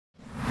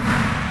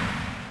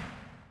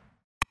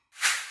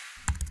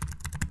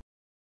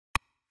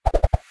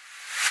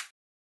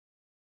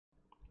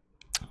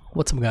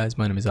What's up guys,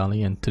 my name is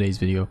Ali, and today's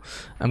video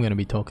I'm going to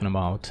be talking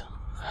about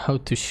how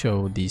to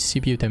show the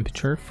CPU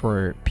temperature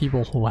for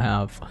people who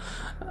have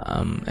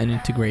an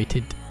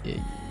integrated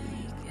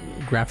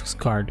graphics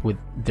card with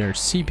their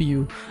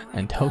CPU,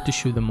 and how to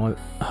show the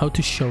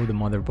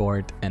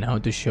motherboard, and how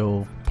to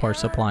show power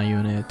supply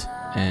unit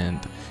and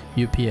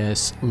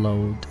UPS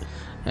load,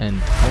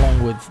 and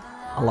along with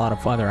a lot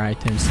of other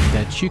items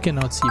that you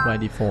cannot see by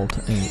default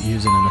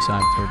using MSI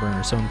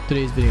Afterburner. So in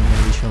today's video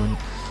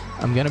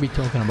I'm going to be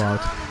talking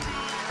about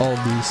all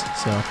of these.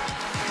 So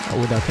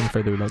without any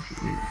further ado, let's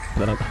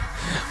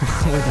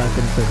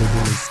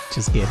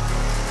just get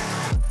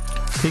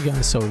okay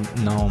guys. So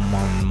now I'm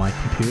on my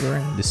computer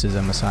and this is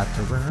MSI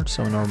Afterburner.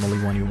 So normally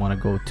when you want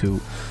to go to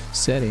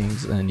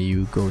settings and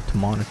you go to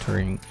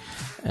monitoring,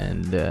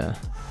 and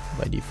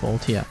by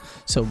default,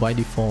 so by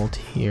default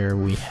here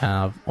we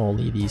have all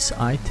of these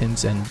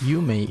items, and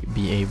you may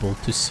be able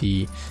to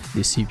see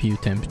the CPU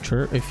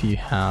temperature if you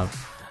have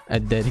a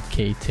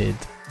dedicated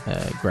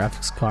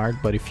graphics card.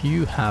 But if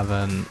you have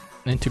an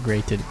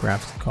integrated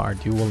graphics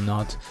card, you will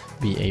not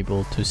be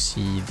able to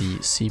see the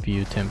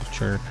CPU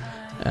temperature.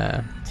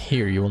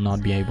 Here you will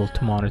not be able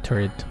to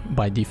monitor it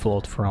by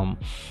default from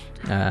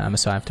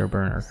MSI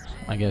Afterburner.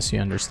 I guess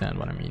you understand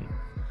what I mean.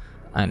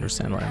 I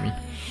understand what I mean.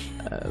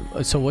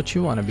 So what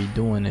you want to be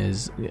doing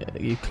is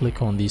you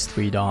click on these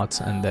three dots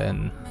and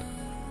then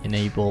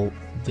enable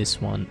this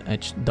one,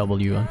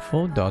 hwinfo.dll,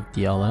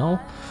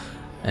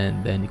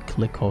 and then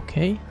click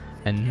OK,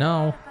 and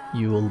now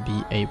you will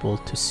be able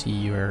to see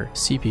your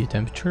CPU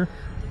temperature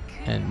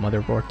and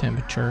motherboard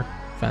temperature,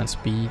 fan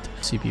speed,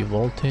 CPU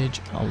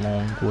voltage,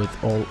 along with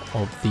all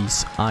of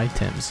these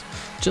items,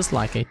 just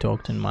like I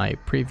talked in my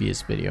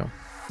previous video.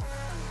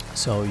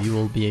 So you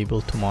will be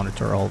able to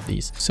monitor all of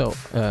these. So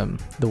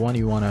the one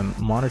you want to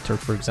monitor,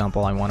 for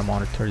example, I want to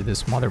monitor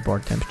this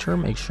motherboard temperature.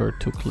 Make sure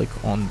to click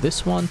on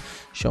this one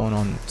shown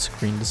on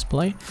screen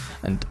display,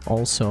 and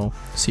also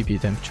CPU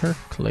temperature,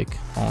 click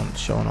on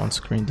shown on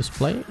screen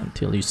display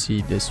until you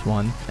see this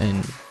one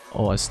in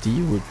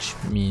OSD, which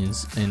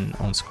means in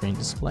on screen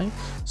display.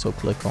 So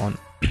click on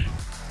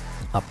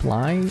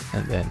apply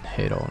and then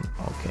hit on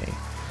OK.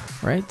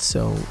 Right,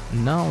 so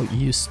now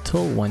you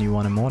still, when you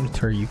want to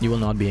monitor, you will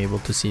not be able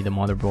to see the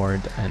motherboard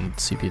and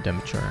CPU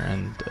temperature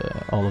and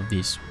all of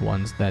these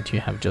ones that you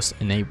have just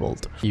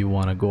enabled. You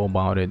want to go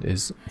about it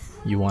is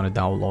you want to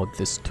download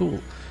this tool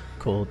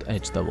called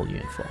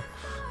hwinfo.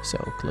 So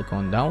click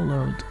on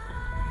download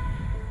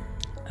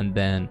and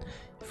then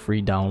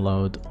free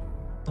download,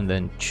 and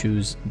then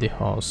choose the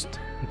host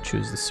and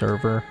choose the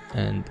server,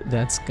 and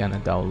that's gonna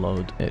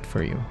download it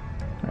for you.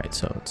 Right,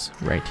 so it's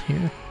right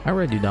here. I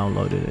already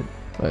downloaded it,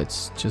 but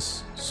it's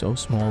just so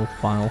small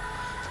file.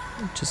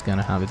 I'm just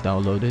gonna have it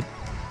downloaded.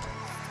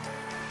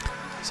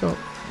 So,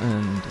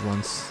 and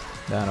once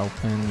that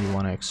open, you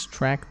want to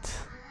extract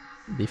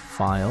the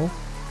file.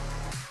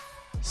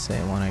 Say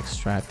I want to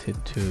extract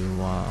it to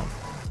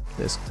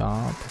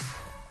desktop,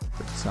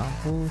 for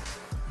example,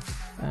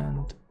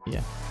 and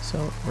yeah.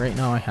 So right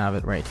now I have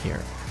it right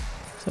here.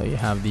 So you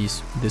have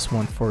this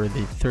one for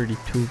the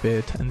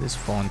 32-bit and this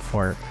one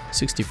for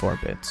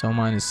 64-bit. So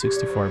mine is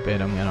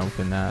 64-bit. I'm gonna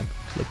open that,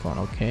 click on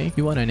OK.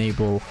 You want to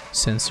enable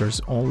sensors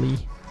only.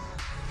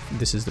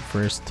 This is the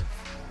first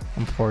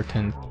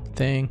important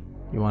thing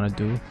you want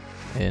to do,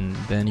 and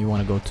then you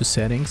want to go to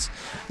settings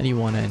and you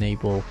want to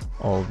enable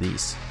all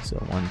these. So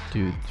 1,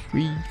 2,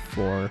 3,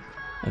 4,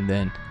 and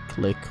then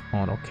click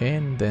on OK,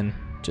 and then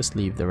just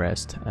leave the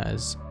rest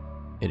as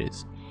it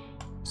is.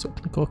 So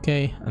click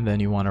OK, and then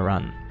you want to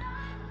run.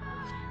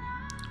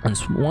 And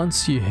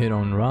once you hit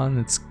on run,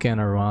 it's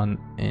gonna run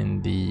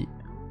in the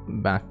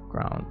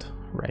background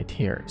right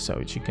here. So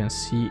as you can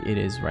see, it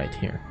is right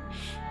here.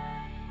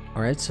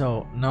 All right,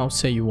 so now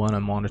say you want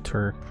to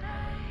monitor.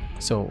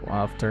 So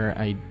after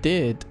I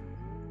did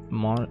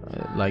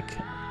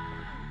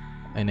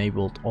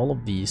enabled all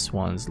of these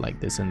ones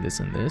like this and this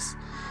and this,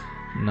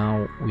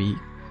 now we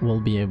will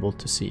be able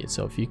to see it.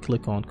 So if you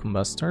click on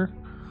combustor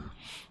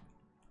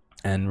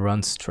and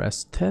run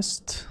stress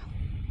test,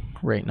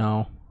 right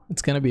now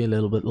it's gonna be a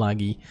little bit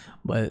laggy,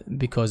 but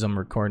because I'm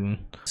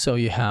recording. So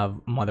you have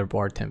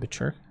motherboard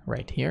temperature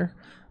right here,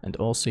 and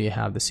also you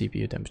have the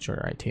CPU temperature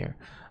right here.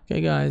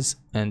 Okay guys,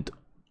 and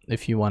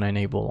if you want to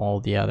enable all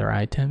the other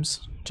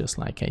items, just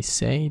like I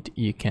said,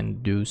 you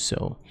can do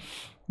so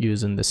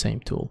using the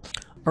same tool.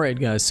 All right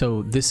guys,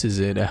 so this is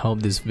it. I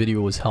hope this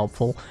video was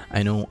helpful.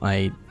 I know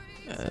I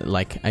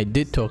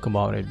did talk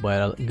about it,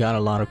 but I got a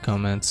lot of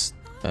comments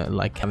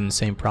like having the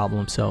same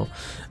problem, so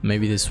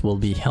maybe this will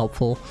be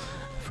helpful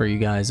for you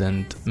guys,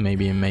 and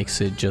maybe it makes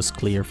it just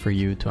clear for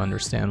you to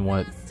understand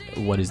what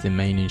is the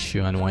main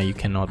issue and why you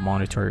cannot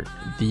monitor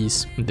the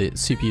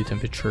CPU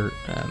temperature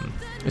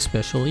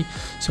especially.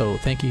 So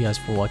thank you guys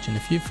for watching.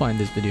 If you find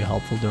this video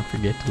helpful, don't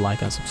forget to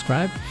like and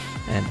subscribe,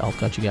 and I'll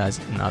catch you guys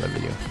in another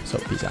video. So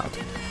peace out.